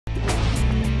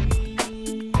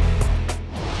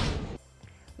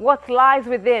What Lies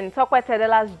Within, Tope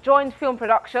Tedela's joint film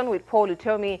production with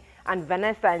Utomi and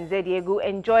Vanessa and Nzediegwu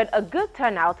enjoyed a good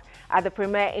turnout at the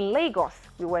premiere in Lagos.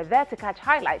 We were there to catch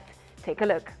highlights. Take a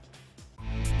look.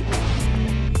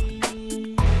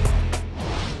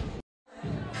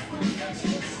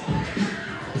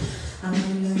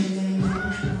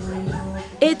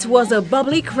 It was a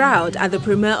bubbly crowd at the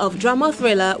premiere of drama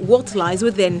thriller What Lies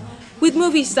Within, with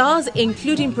movie stars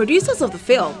including producers of the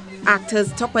film,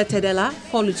 actors Tope Tedela,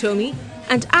 Utomi,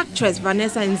 and actress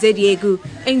Vanessa and Nzediegwu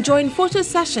enjoying photo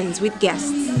sessions with guests.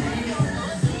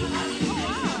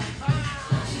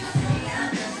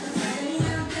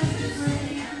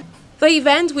 The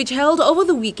event, which held over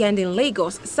the weekend in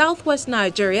Lagos, southwest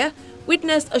Nigeria,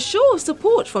 witnessed a show of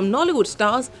support from Nollywood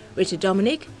stars Rita,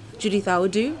 Dominic, Judith,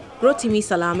 Audu, Rotimi,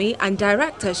 Salami, and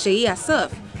director Seyi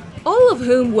Asurf, all of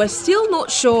whom were still not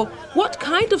sure what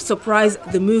kind of surprise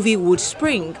the movie would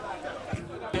spring.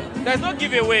 There's no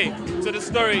giveaway to the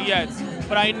story yet,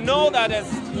 but I know that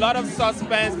there's a lot of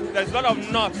suspense, there's a lot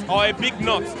of knots, or a big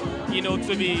knot,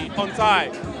 to be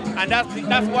untied. And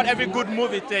that's what every good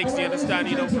movie takes, you understand?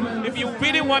 If you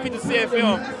really want me to see a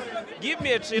film, give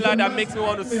me a thriller that makes me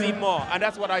want to see more, and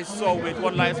that's what I saw with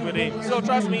What Lies Within. So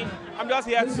trust me, I'm just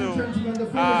here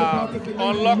to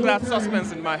unlock that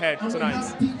suspense in my head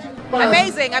tonight.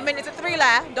 Amazing. I mean, it's a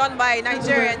thriller done by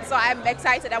Nigerians, so I'm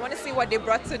excited. I want to see what they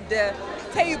brought to the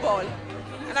table,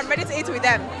 and I'm ready to eat with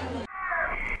them.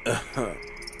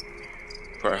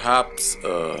 Perhaps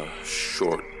a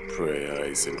short prayer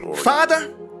is in order.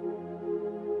 Father,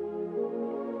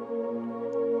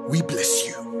 we bless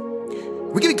you.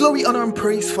 We give you glory, honor, and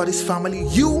praise for this family.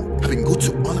 You have been good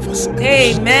to all of us.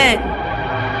 Amen.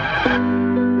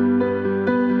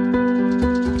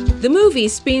 The movie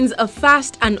spins a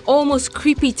fast and almost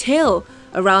creepy tale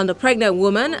around a pregnant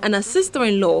woman and her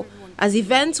sister-in-law, as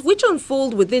events which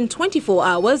unfold within 24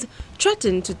 hours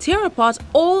threaten to tear apart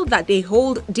all that they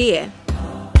hold dear.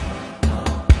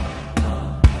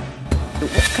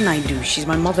 What can I do? She's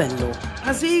my mother-in-law.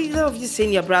 Has either of you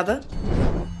seen your brother?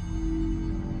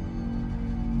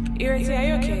 Rita, are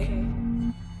you okay?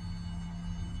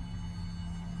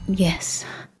 Yes.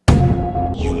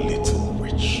 You little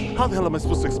witch. How the hell am I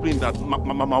supposed to explain that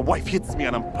my wife hits me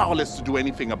and I'm powerless to do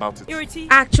anything about it?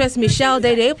 Actress Michelle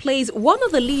Dede plays one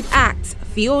of the lead acts,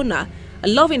 Fiona, a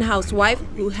loving housewife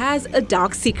who has a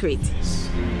dark secret.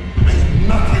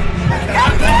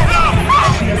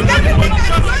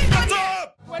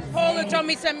 When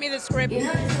Utomi sent me the script,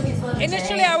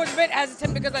 initially I was a bit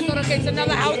hesitant because I thought, okay, it's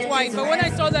another housewife. But when I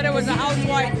saw that it was a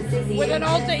housewife with an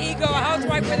alter ego, a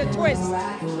housewife with a twist,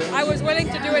 I was willing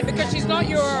to do it because she's not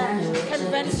your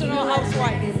conventional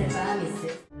housewife.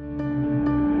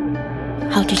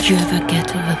 How did you ever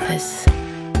get over this?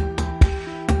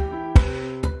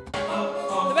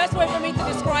 The best way for me to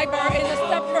describe her is a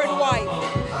Stepford wife.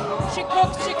 She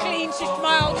cooks, she cleans, she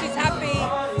smiles, she's happy.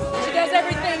 She does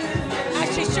everything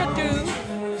as she should do.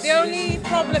 The only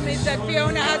problem is that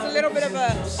Fiona has a little bit of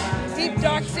a deep,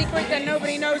 dark secret that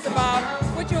nobody knows about,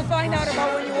 which you'll find out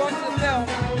about when you watch the film.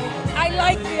 I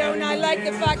like Fiona. I like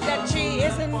the fact that she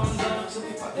isn't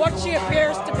what she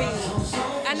appears to be.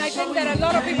 And I think that a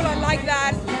lot of people are like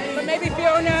that, but maybe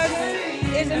Fiona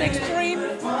is an extreme.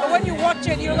 But when you watch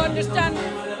it, you'll understand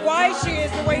why she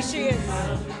is the way she is.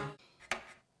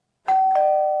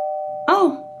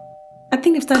 Oh, I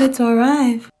think they've started to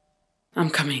arrive. I'm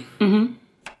coming.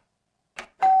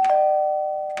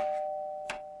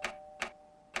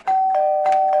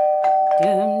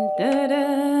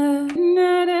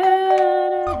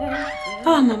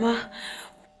 Oh, Mama.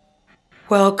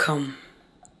 Welcome.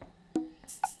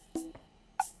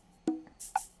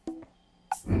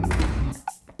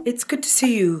 It's good to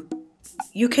see you.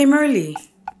 You came early.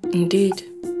 Indeed.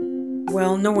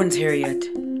 Well, no one's here yet.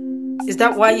 Is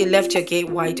that why you left your gate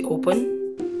wide open?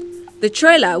 The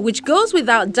trailer, which goes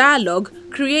without dialogue,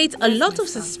 creates a lot of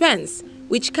suspense,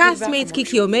 which castmate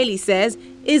Kiki Omeli says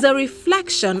is a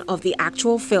reflection of the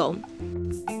actual film.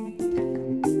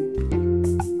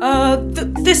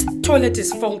 This toilet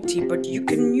is faulty, but you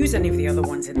can use any of the other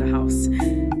ones in the house.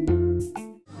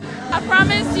 I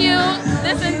promise you,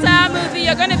 this entire movie,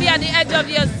 you're going to be at the edge of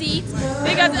your seat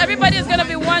because everybody is going to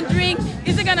be wondering,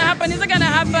 is it going to happen, is it going to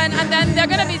happen? And then there are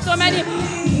going to be so many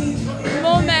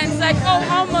moments like, oh,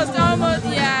 almost,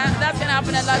 yeah, that's going to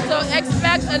happen a lot. So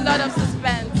expect a lot of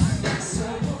suspense.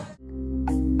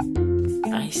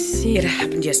 I see. It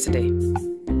happened yesterday.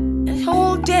 A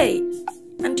whole day.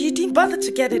 And you didn't bother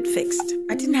to get it fixed.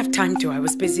 I didn't have time to. I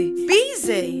was busy.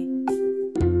 Busy?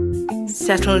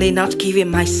 Certainly not giving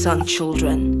my son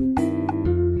children.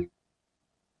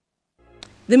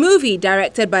 The movie,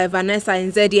 directed by Vanessa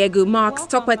and Nzediegwu, marks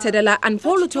Tope, Tedela and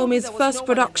Utomi's first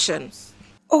production.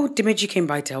 Oh, Dimeji came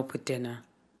by to help with dinner.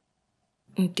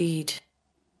 Indeed.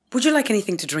 Would you like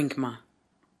anything to drink, Ma?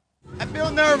 I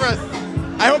feel nervous.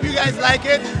 I hope you guys like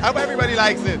it. I hope everybody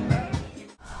likes it.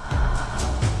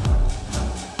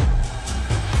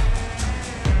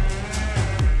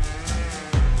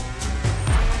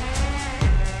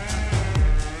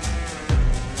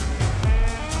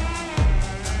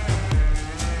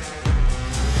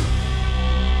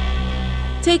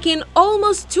 Taking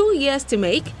almost 2 years to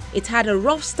make, it had a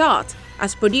rough start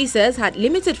as producers had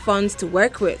limited funds to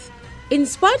work with. In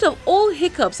spite of all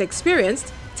hiccups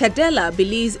experienced, Tedela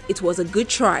believes it was a good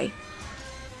try.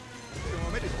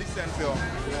 We made a decent film,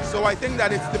 so I think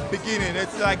that it's the beginning.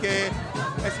 It's like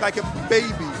a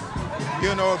baby,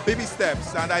 you know, baby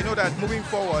steps. And I know that moving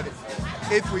forward,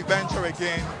 if we venture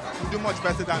again, we'll do much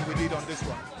better than we did on this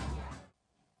one.